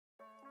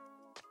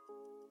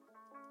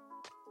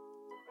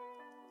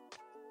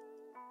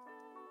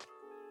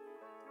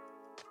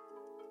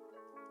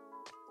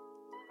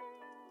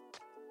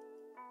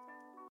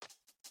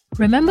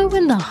Remember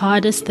when the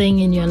hardest thing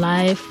in your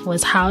life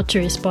was how to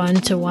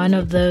respond to one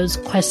of those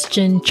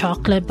question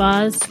chocolate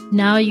bars?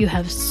 Now you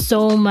have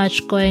so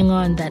much going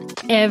on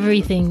that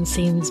everything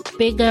seems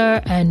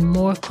bigger and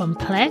more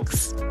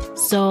complex.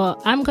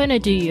 So I'm going to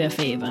do you a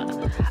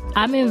favor.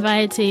 I'm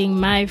inviting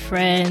my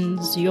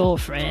friends, your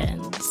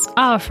friends,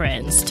 our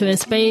friends to a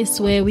space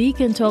where we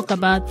can talk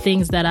about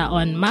things that are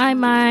on my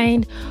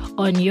mind,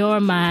 on your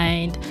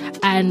mind,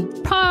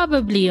 and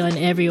probably on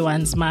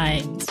everyone's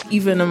mind.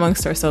 Even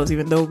amongst ourselves,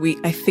 even though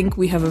I think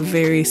we have a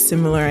very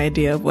similar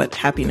idea of what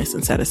happiness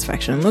and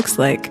satisfaction looks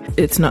like,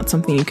 it's not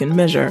something you can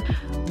measure.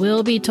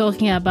 We'll be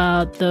talking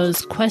about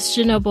those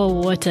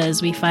questionable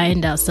waters we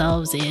find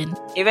ourselves in.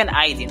 Even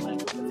I didn't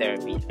want to go to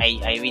therapy.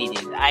 I really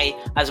didn't.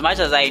 As much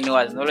as I know,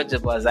 as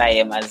knowledgeable as I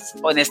am, as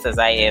honest as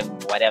I am,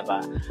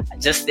 whatever,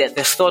 just the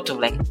thought of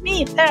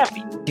me,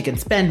 therapy. You can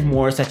spend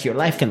more so that your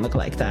life can look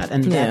like that.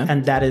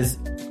 And that is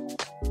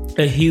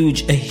a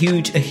huge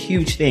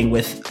thing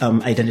with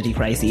identity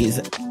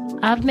crises.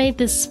 I've made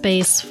this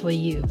space for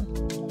you,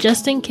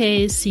 just in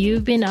case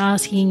you've been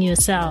asking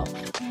yourself,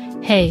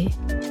 hey,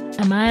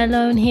 am I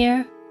alone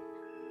here?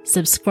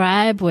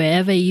 Subscribe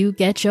wherever you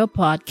get your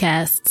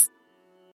podcasts.